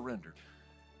not surrendered?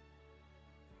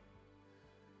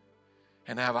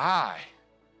 And have I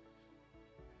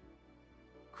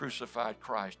crucified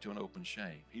Christ to an open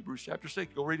shame? Hebrews chapter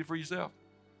 6, go read it for yourself.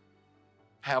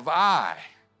 Have I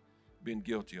been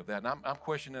guilty of that? And I'm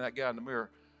questioning that guy in the mirror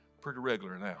pretty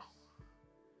regular now.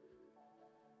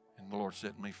 And the Lord's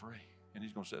setting me free. And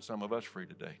he's going to set some of us free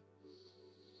today.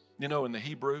 You know, in the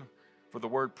Hebrew, for the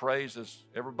word praise, is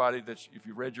everybody that's, if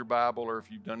you've read your Bible or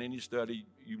if you've done any study,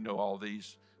 you know all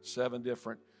these 7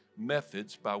 different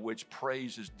methods by which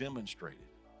praise is demonstrated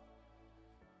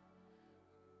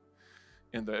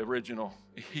in the original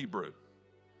Hebrew.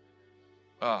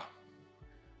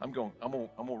 I'm going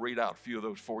to read out a few of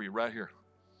those for you right here,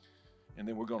 and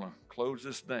then we're going to close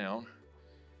this down.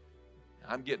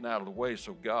 I'm getting out of the way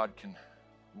so God can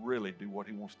really do what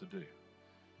he wants to do.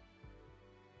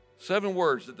 7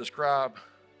 words that's described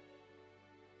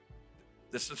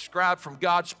from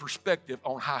God's perspective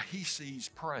on how he sees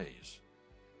praise.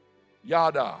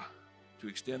 Yada, to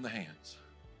extend the hands.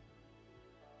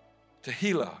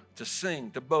 Tehillah, to sing,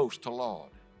 to boast, to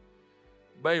laud.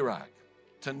 Barak,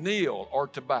 to kneel or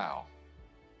to bow.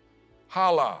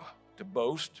 Hala, to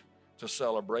boast, to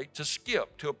celebrate, to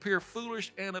skip, to appear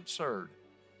foolish and absurd.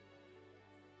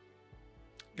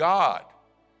 God,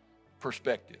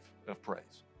 perspective of praise.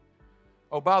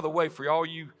 Oh, by the way, for all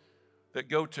you that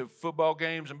go to football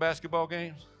games and basketball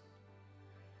games,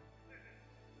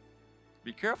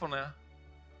 be careful now.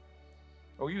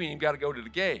 Oh, you ain't even got to go to the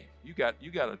game. You got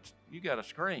a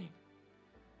screen.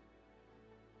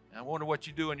 I wonder what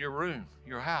you do in your room,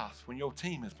 your house, when your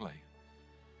team is playing.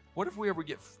 What if we ever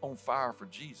get on fire for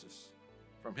Jesus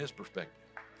from his perspective?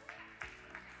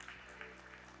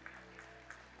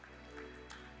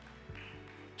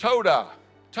 Todah,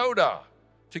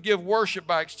 to give worship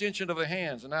by extension of the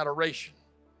hands and adoration.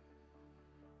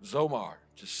 Zomar,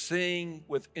 to sing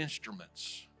with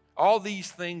instruments. All these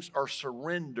things are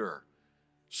surrender.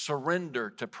 Surrender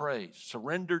to praise.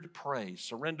 Surrendered praise.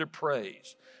 Surrendered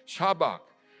praise. Shabak,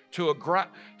 to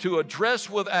address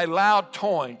with a loud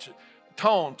tone,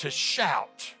 to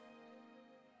shout.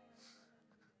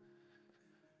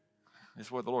 This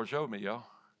is what the Lord showed me, y'all.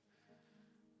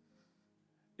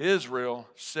 Israel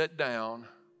sat down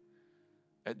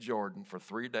at Jordan for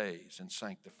 3 days and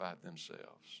sanctified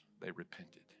themselves. They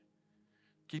repented.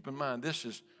 Keep in mind, this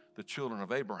is the children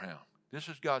of Abraham. This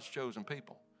is God's chosen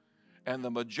people. And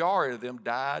the majority of them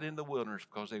died in the wilderness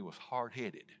because they was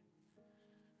hard-headed.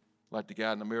 Like the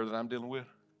guy in the mirror that I'm dealing with.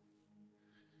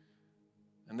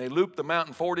 And they looped the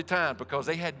mountain 40 times because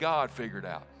they had God figured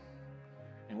out.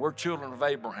 And we're children of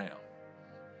Abraham.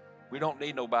 We don't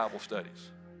need no Bible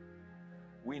studies.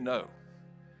 We know.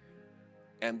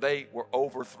 And they were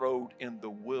overthrown in the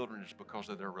wilderness because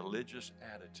of their religious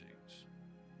attitudes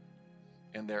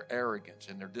and their arrogance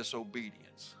and their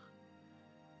disobedience.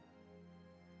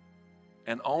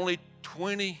 And only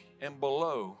 20 and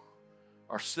below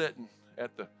are sitting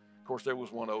at the, of course there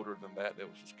was one older than that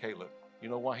was just Caleb. You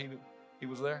know why he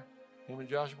was there, him and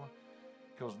Joshua?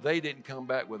 Because they didn't come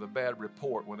back with a bad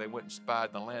report when they went and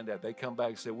spied the land out. They come back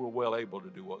and said, we're well able to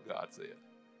do what God said.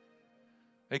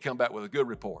 They come back with a good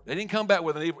report. They didn't come back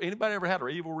with an evil. Anybody ever had an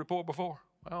evil report before?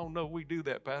 I don't know if we do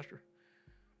that, Pastor.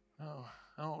 Oh,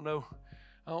 I don't know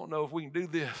if we can do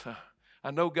this. I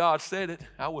know God said it.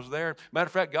 I was there. Matter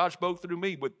of fact, God spoke through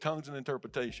me with tongues and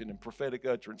interpretation and prophetic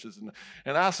utterances.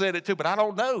 And I said it too, but I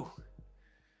don't know.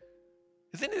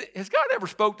 Has God ever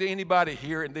spoke to anybody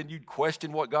here and then you'd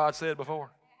question what God said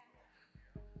before?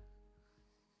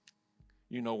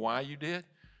 You know why you did?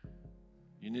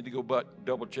 You need to go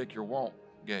double check your want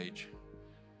gauge.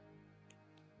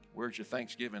 Where's your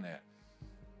thanksgiving at?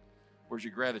 Where's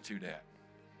your gratitude at?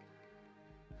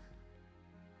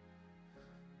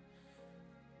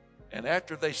 And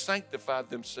after they sanctified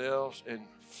themselves and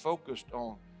focused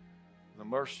on the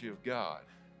mercy of God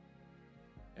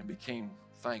and became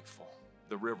thankful,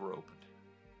 the river opened.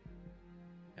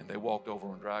 And they walked over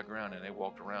on dry ground and they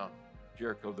walked around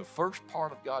Jericho. The first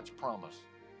part of God's promise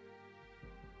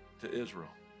to Israel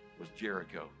was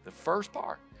Jericho. The first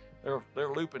part. They're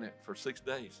looping it for 6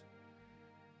 days.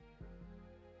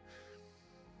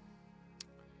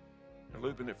 They're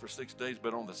looping it for 6 days,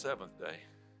 but on the seventh day,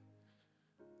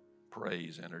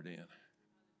 praise entered in.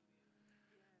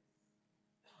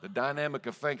 The dynamic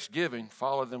of thanksgiving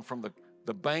followed them from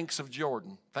the banks of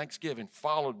Jordan. Thanksgiving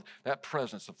followed that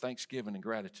presence of thanksgiving and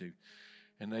gratitude.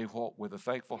 And they walked with a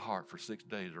thankful heart for 6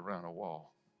 days around a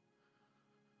wall.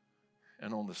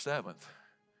 And on the seventh,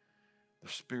 the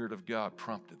Spirit of God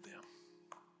prompted them.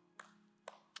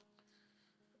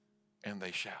 And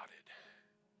they shouted.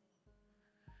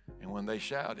 And when they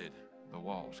shouted, the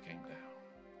walls came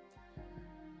down.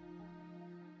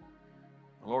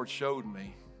 The Lord showed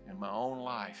me in my own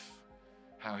life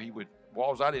how he would,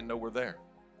 walls I didn't know were there.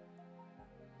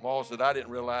 Walls that I didn't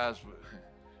realize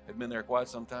had been there quite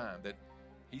some time, that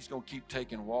he's going to keep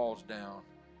taking walls down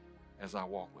as I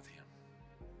walk with him.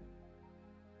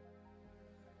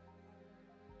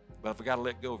 But if I got to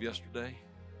let go of yesterday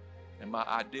and my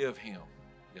idea of him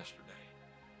yesterday,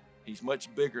 he's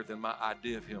much bigger than my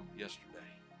idea of him yesterday.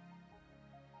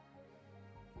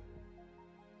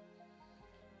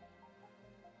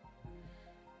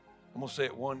 I'm going to say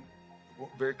it one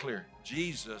very clear.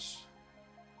 Jesus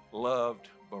loved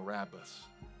Barabbas.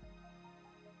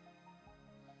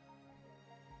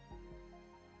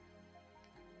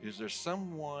 Is there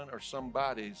someone or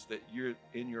somebody's that you're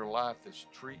in your life that's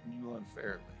treating you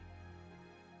unfairly?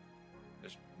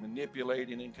 That's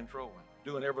manipulating and controlling,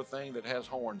 doing everything that has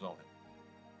horns on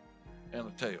it and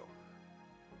a tail.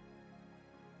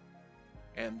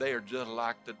 And they are just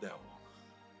like the devil.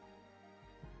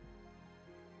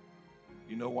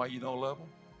 You know why you don't love them?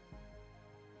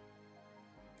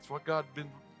 It's what God's been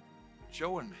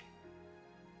showing me.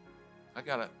 I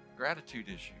got a gratitude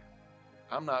issue.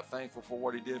 I'm not thankful for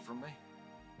what he did for me.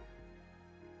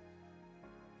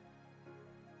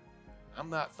 I'm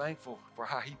not thankful for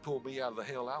how he pulled me out of the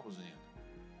hell I was in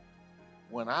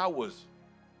when I was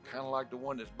kind of like the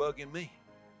one that's bugging me.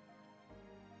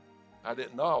 I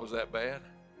didn't know I was that bad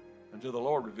until the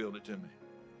Lord revealed it to me.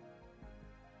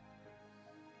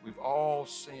 We've all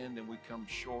sinned and we come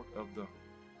short of the...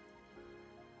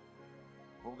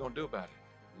 What are we going to do about it?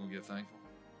 We're going to get thankful.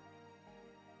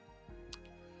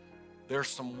 There's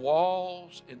some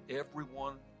walls in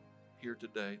everyone here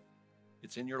today.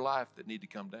 It's in your life that need to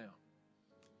come down.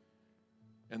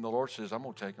 And the Lord says, I'm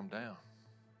going to take them down.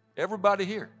 Everybody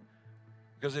here.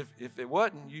 Because if it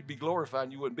wasn't, you'd be glorified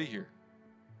and you wouldn't be here.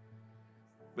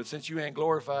 But since you ain't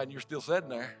glorified and you're still sitting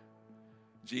there,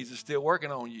 Jesus is still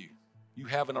working on you. You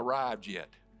haven't arrived yet.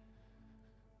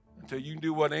 Until you can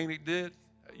do what Enoch did,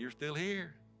 you're still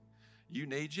here. You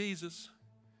need Jesus.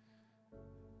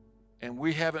 And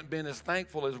we haven't been as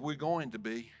thankful as we're going to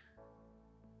be.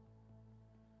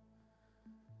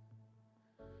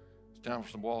 It's time for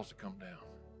some walls to come down.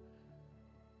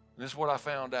 And this is what I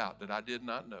found out that I did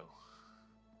not know.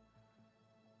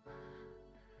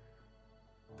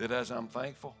 That as I'm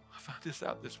thankful, I found this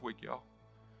out this week, y'all.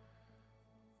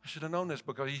 I should have known this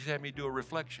because he's had me do a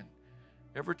reflection.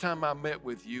 Every time I met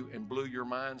with you and blew your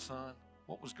mind, son,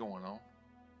 what was going on?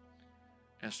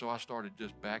 And so I started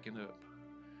just backing up.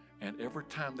 And every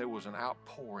time there was an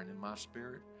outpouring in my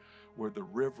spirit where the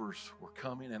rivers were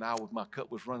coming and my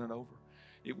cup was running over,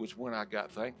 it was when I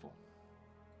got thankful.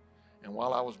 And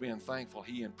while I was being thankful,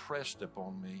 he impressed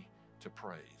upon me to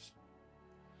praise.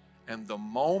 And the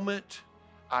moment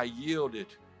I yielded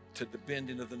to the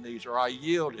bending of the knees, or I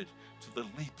yielded to the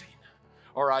leaping,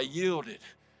 or I yielded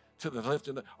to the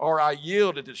lifting, or I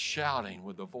yielded to shouting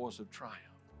with the voice of triumph.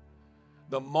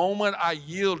 The moment I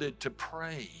yielded to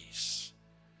praise,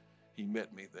 he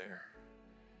met me there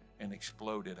and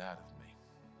exploded out of me.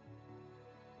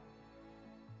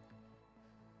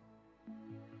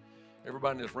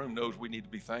 Everybody in this room knows we need to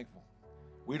be thankful.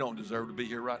 We don't deserve to be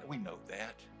here right now. We know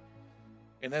that.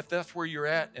 And if that's where you're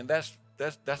at, and that's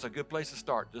a good place to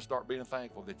start. Just start being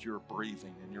thankful that you're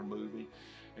breathing and you're moving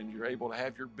and you're able to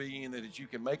have your being, that you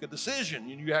can make a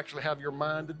decision and you actually have your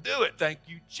mind to do it. Thank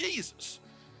you, Jesus.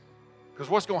 Because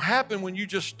what's going to happen when you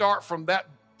just start from that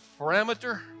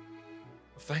parameter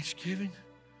of thanksgiving,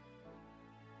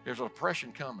 there's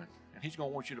oppression coming, and he's going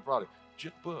to want you to probably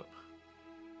jump up.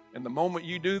 And the moment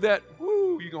you do that,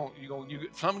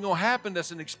 something's going to happen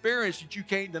that's an experience that you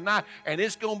can't deny, and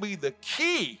it's going to be the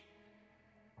key.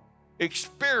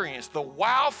 experience the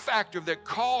wow factor that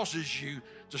causes you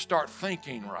to start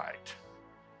thinking right.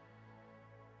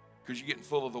 Because you're getting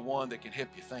full of the one that can help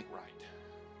you think right.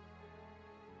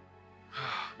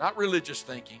 Not religious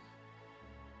thinking,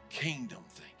 kingdom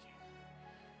thinking.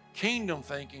 Kingdom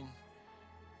thinking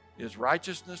is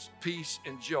righteousness, peace,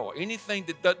 and joy. Anything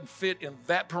that doesn't fit in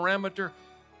that parameter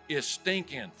is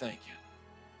stinking thinking.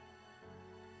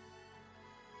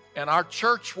 And our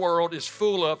church world is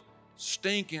full of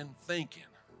stinking thinking.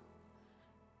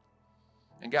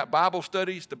 And got Bible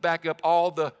studies to back up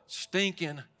all the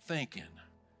stinking thinking.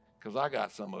 Because I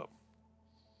got some of them.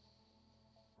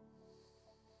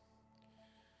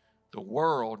 The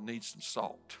world needs some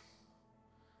salt.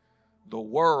 The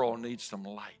world needs some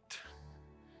light.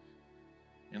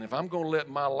 And if I'm going to let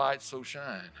my light so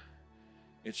shine,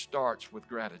 it starts with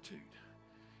gratitude.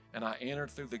 And I enter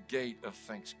through the gate of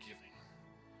thanksgiving.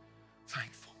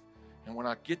 Thankful. And when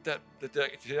I get that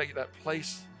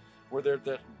place where there's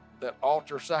that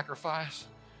altar sacrifice,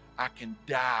 I can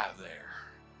die there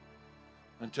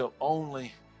until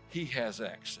only He has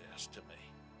access to me.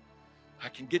 I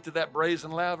can get to that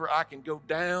brazen laver. I can go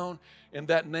down in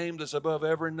that name that's above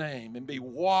every name and be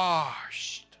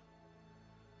washed.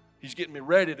 He's getting me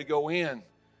ready to go in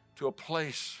to a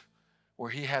place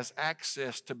where He has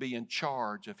access to be in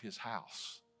charge of His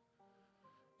house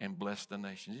and bless the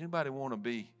nations. Anybody want to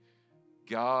be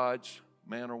God's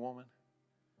man or woman?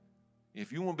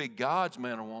 If you want to be God's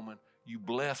man or woman, you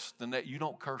bless the nation. You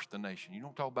don't curse the nation. You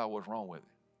don't talk about what's wrong with it.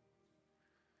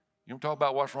 You don't talk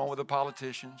about what's wrong with the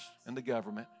politicians and the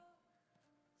government.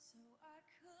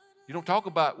 You don't talk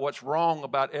about what's wrong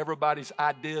about everybody's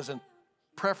ideas and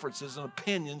preferences and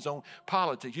opinions on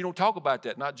politics. You don't talk about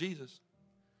that, not Jesus.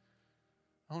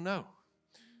 Oh, no.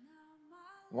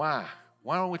 Why?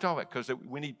 Why don't we talk about it? Because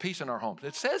we need peace in our homes.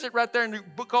 It says it right there in the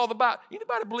book called the Bible.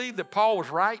 Anybody believe that Paul was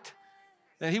right?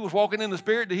 That he was walking in the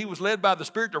Spirit, that he was led by the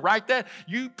Spirit to write that?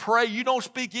 You pray, you don't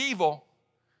speak evil,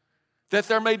 that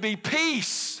there may be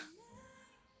peace.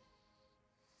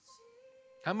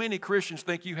 How many Christians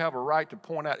think you have a right to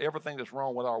point out everything that's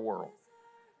wrong with our world?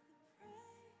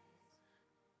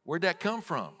 Where'd that come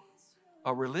from?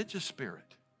 A religious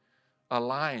spirit, a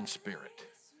lying spirit,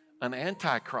 an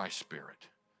antichrist spirit.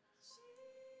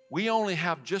 We only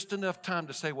have just enough time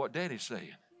to say what Daddy's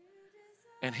saying.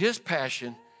 And His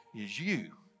passion is you.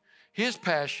 His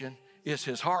passion is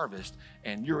His harvest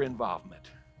and your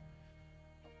involvement.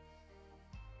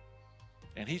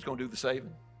 And He's going to do the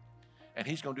saving. And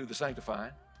He's going to do the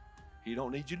sanctifying. He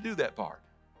don't need you to do that part.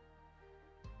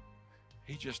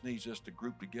 He just needs us to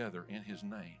group together in His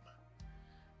name.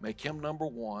 Make Him number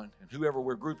one, and whoever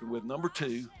we're grouping with number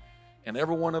two, and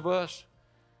every one of us,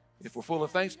 if we're full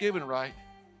of thanksgiving, right,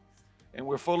 and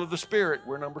we're full of the Spirit,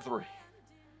 we're number three.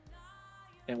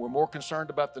 And we're more concerned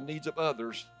about the needs of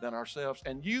others than ourselves.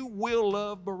 And you will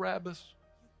love Barabbas.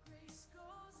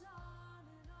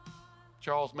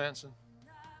 Charles Manson.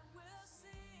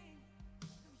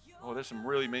 Oh, there's some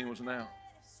really mean ones now.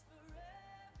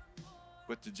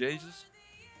 But to Jesus,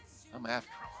 I'm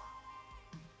after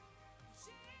Him.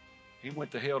 He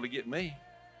went to hell to get me.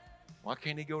 Why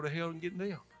can't He go to hell and get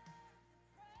them?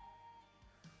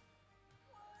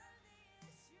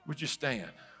 Would you stand?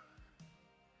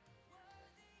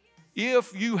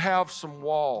 If you have some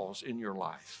walls in your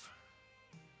life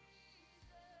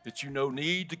that you know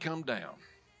need to come down,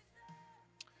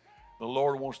 the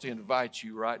Lord wants to invite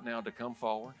you right now to come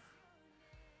forward.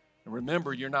 And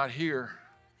remember, you're not here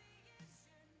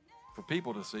for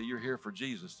people to see. You're here for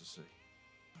Jesus to see.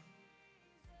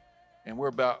 And we're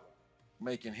about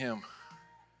making Him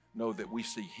know that we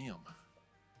see Him.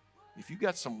 If you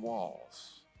got some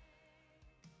walls,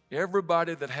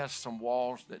 everybody that has some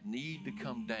walls that need to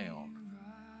come down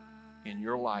in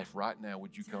your life right now,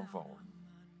 would you come forward?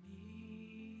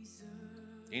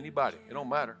 Anybody, it don't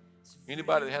matter.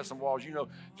 Anybody that has some walls, you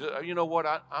know what?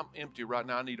 I'm empty right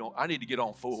now. I need to get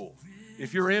on full.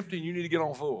 If you're empty and you need to get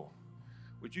on full,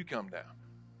 would you come down?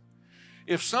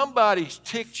 If somebody's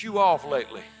ticked you off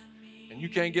lately and you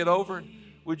can't get over it,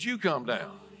 would you come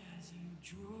down?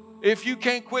 If you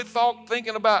can't quit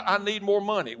thinking about, I need more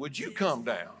money, would you come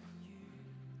down?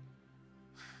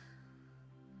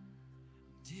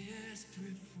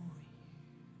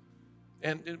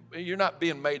 And you're not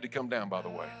being made to come down, by the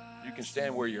way. You can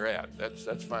stand where you're at.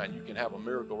 That's fine. You can have a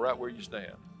miracle right where you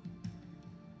stand.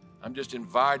 I'm just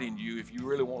inviting you, if you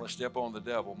really want to step on the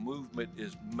devil, movement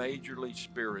is majorly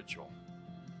spiritual.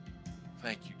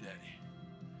 Thank you, Daddy.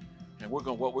 And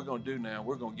what we're going to do now,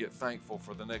 we're going to get thankful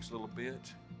for the next little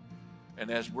bit. And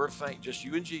as we're just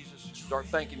you and Jesus, start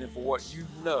thanking Him for what you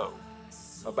know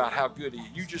about how good he is.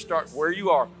 You just start where you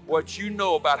are, what you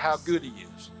know about how good he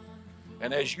is.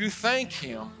 And as you thank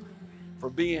him for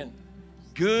being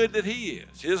good that he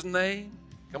is, his name,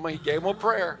 come on, he gave him a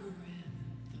prayer.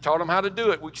 He taught him how to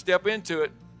do it. We can step into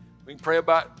it. We can pray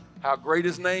about how great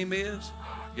his name is,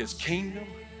 his kingdom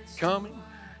coming.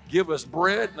 Give us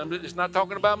bread. It's not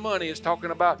talking about money. It's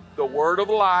talking about the word of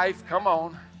life. Come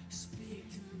on.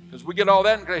 Because we get all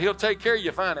that, and he'll take care of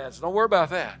your finances. Don't worry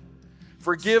about that.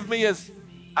 Forgive me as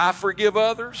I forgive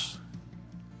others.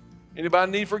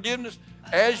 Anybody need forgiveness?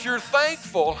 As you're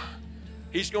thankful,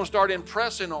 he's going to start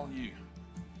impressing on you.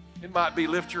 It might be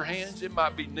lift your hands. It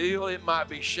might be kneel. It might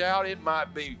be shout. It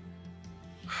might be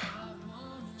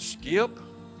skip,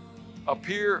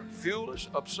 appear foolish,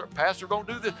 absurd. Pastor, don't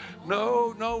do this.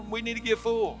 No, we need to get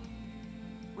full.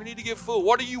 We need to get full.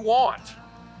 What do you want?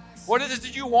 What is it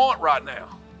that you want right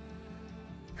now?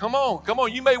 Come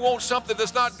on. You may want something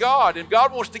that's not God, and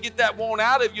God wants to get that want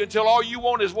out of you until all you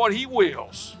want is what he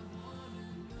wills.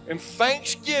 And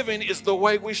thanksgiving is the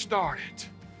way we start it.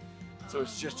 So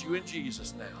it's just you and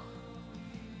Jesus now.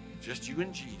 Just you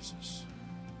and Jesus.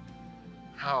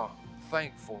 How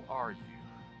thankful are you?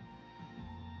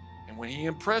 And when he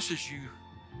impresses you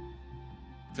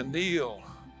to kneel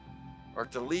or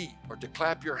to leap or to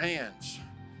clap your hands,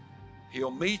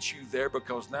 he'll meet you there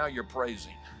because now you're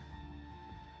praising.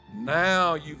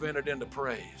 Now you've entered into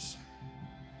praise.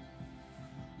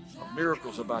 A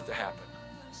miracle's about to happen.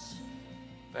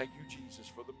 Thank you, Jesus,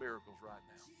 for the miracles right now.